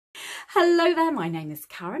Hello there, my name is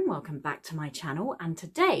Karen. Welcome back to my channel, and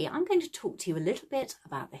today I'm going to talk to you a little bit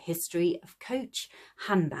about the history of Coach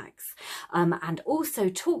handbags and also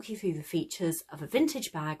talk you through the features of a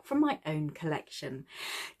vintage bag from my own collection,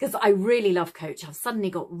 because I really love Coach. I've suddenly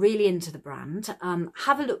got really into the brand.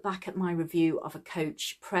 Have a look back at my review of a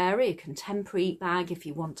Coach Prairie, a contemporary bag, if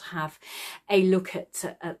you want to have a look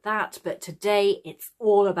at that. But today it's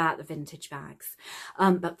all about the vintage bags.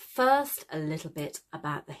 But first, a little bit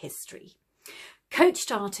about the history. Coach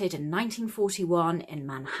started in 1941 in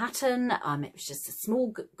Manhattan. It was just a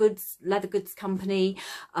small leather goods company,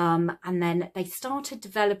 and then they started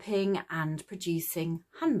developing and producing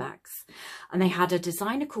handbags. And they had a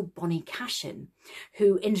designer called Bonnie Cashin,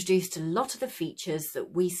 who introduced a lot of the features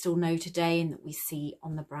that we still know today and that we see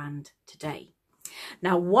on the brand today.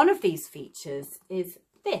 Now, one of these features is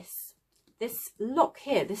this lock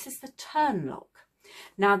here. This is the turn lock.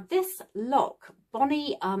 Now, this lock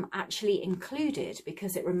Bonnie actually included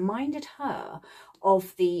because it reminded her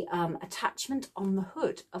of the attachment on the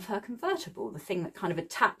hood of her convertible, the thing that kind of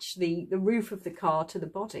attached the roof of the car to the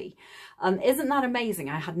body. Isn't that amazing?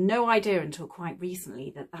 I had no idea until quite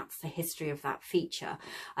recently that that's the history of that feature.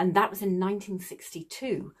 And that was in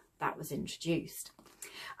 1962 that was introduced.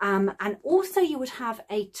 And also you would have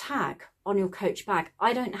a tag on your Coach bag.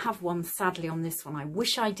 I don't have one, sadly, on this one. I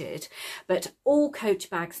wish I did, but all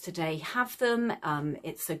Coach bags today have them.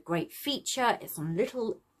 It's a great feature. It's on a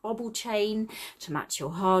little bobble chain to match your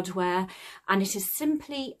hardware, and it is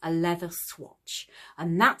simply a leather swatch.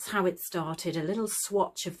 And that's how it started, a little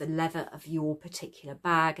swatch of the leather of your particular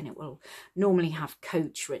bag, and it will normally have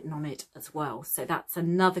Coach written on it as well. So that's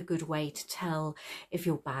another good way to tell if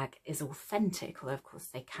your bag is authentic, although of course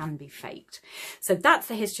they can be faked. So that's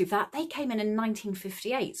the history of that. They came in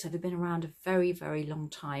 1958, so they've been around a very, very long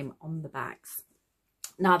time on the bags.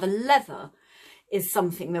 Now, the leather is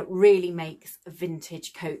something that really makes a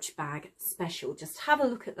vintage Coach bag special. Just have a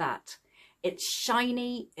look at that. It's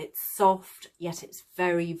shiny, it's soft, yet it's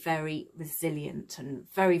very, very resilient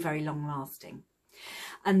and very, very long lasting.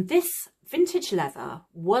 And this vintage leather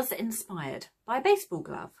was inspired by a baseball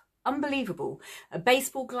glove. Unbelievable. A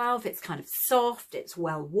baseball glove, it's kind of soft, it's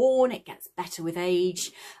well worn, it gets better with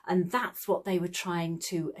age, and that's what they were trying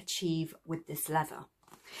to achieve with this leather.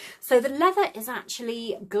 So the leather is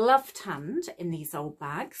actually glove tanned in these old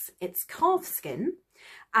bags. It's calf skin,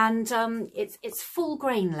 and it's full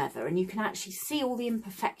grain leather, and you can actually see all the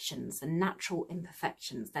imperfections, the natural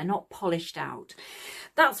imperfections. They're not polished out.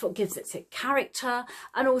 That's what gives it its character.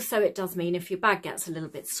 And also it does mean if your bag gets a little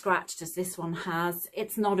bit scratched, as this one has,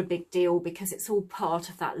 it's not a big deal because it's all part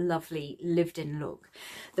of that lovely lived-in look.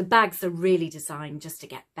 The bags are really designed just to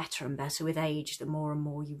get better and better with age, the more and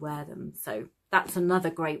more you wear them. So that's another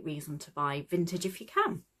great reason to buy vintage if you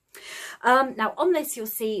can. Now on this you'll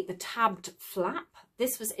see the tabbed flap.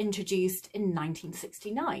 This was introduced in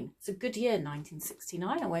 1969. It's a good year,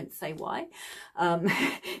 1969. I won't say why.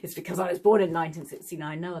 It's because I was born in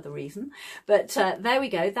 1969, no other reason. But there we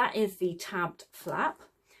go. That is the tabbed flap.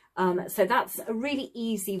 So that's a really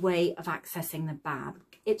easy way of accessing the bag.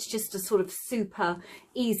 It's just a sort of super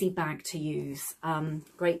easy bag to use.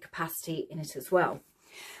 Great capacity in it as well.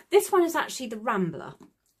 This one is actually the Rambler,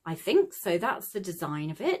 I think. So that's the design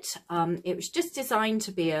of it. It was just designed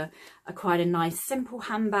to be quite a nice simple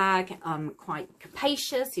handbag, quite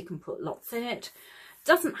capacious. You can put lots in it.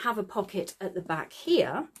 Doesn't have a pocket at the back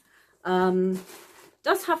here.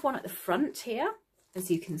 Does have one at the front here,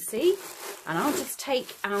 as you can see. And I'll just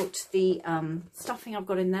take out the stuffing I've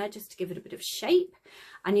got in there just to give it a bit of shape.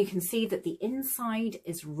 And you can see that the inside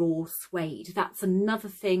is raw suede. That's another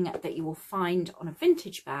thing that you will find on a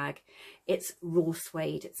vintage bag. It's raw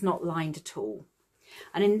suede. It's not lined at all.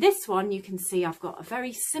 And in this one, you can see I've got a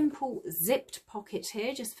very simple zipped pocket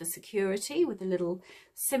here just for security, with a little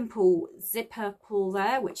simple zipper pull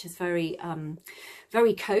there, which is very,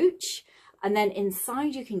 very Coach. And then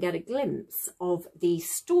inside you can get a glimpse of the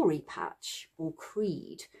story patch or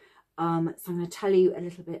creed. So I'm going to tell you a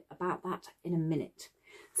little bit about that in a minute.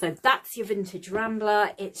 So that's your vintage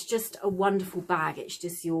Rambler. It's just a wonderful bag. It's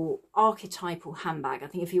just your archetypal handbag. I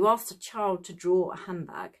think if you asked a child to draw a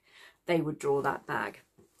handbag, they would draw that bag.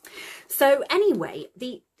 So anyway,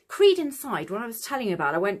 the creed inside, what I was telling you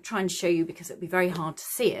about, I won't try and show you because it'd be very hard to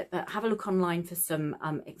see it, but have a look online for some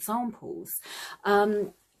examples.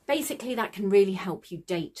 Basically, that can really help you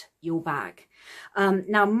date your bag.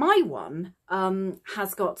 Now, my one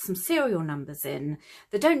has got some serial numbers in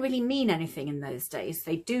that don't really mean anything in those days.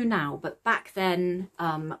 They do now, but back then,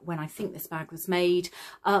 when I think this bag was made,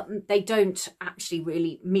 they don't actually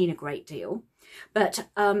really mean a great deal. But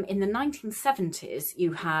in the 1970s,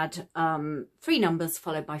 you had 3 numbers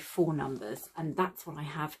followed by 4 numbers, and that's what I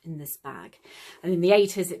have in this bag. And in the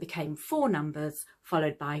 80s, it became 4 numbers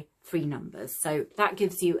followed by 3 numbers. So that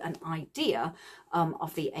gives you an idea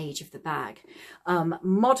of the age of the bag.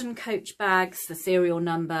 Modern Coach bags, the serial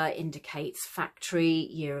number indicates factory,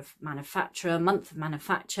 year of manufacture, month of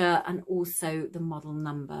manufacture, and also the model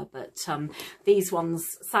number. But these ones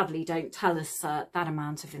sadly don't tell us that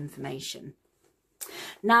amount of information.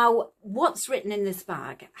 Now, what's written in this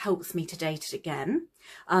bag helps me to date it again.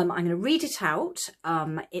 I'm going to read it out.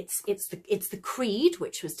 It's the creed,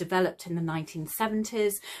 which was developed in the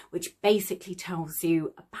 1970s, which basically tells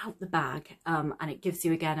you about the bag, and it gives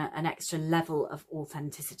you again an extra level of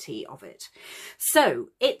authenticity of it. So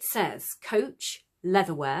it says Coach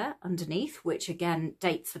leatherware underneath, which again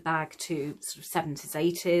dates the bag to sort of 70s,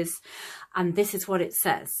 80s, and this is what it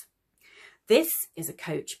says. This is a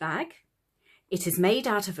Coach bag. It is made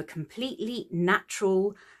out of a completely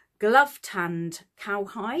natural glove-tanned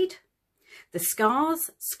cowhide. The scars,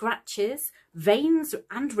 scratches, veins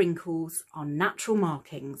and wrinkles are natural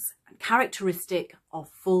markings and characteristic of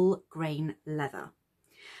full grain leather.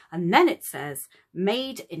 And then it says,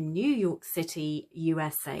 made in New York City,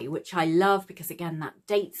 USA, which I love because, again, that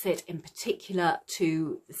dates it in particular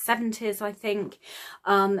to the 70s, I think.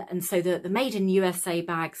 And so the made in USA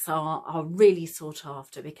bags are really sought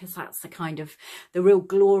after because that's the kind of the real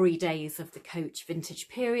glory days of the Coach vintage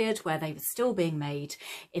period, where they were still being made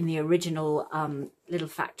in the original little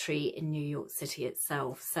factory in New York City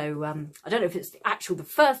itself. So I don't know if it's the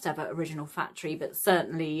first ever original factory, but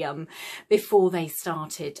certainly before they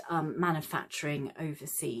started manufacturing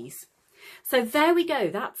overseas. So there we go,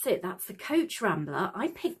 that's it, that's the Coach Rambler. I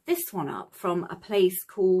picked this one up from a place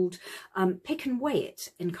called Pick and Weigh It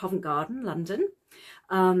in Covent Garden, London.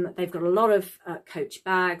 They've got a lot of Coach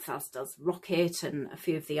bags, as does Rocket and a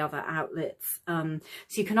few of the other outlets. So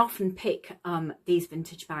you can often pick these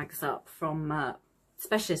vintage bags up from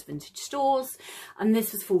specialist vintage stores, and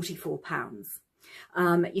this was £44.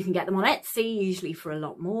 You can get them on Etsy, usually for a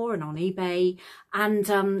lot more, and on eBay. And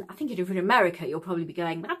I think if you're in America, you'll probably be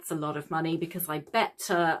going, that's a lot of money, because I bet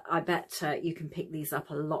you can pick these up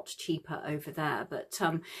a lot cheaper over there. But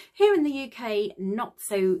here in the UK, not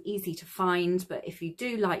so easy to find. But if you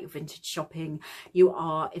do like your vintage shopping, you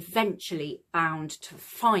are eventually bound to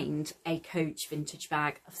find a Coach vintage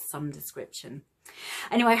bag of some description.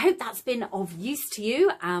 Anyway, I hope that's been of use to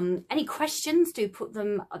you. Any questions, do put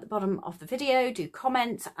them at the bottom of the video, do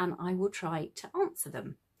comment, and I will try to answer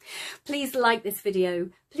them. Please like this video,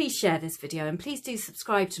 please share this video, and please do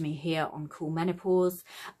subscribe to me here on Cool Menopause,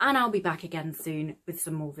 and I'll be back again soon with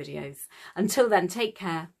some more videos. Until then, take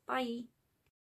care. Bye.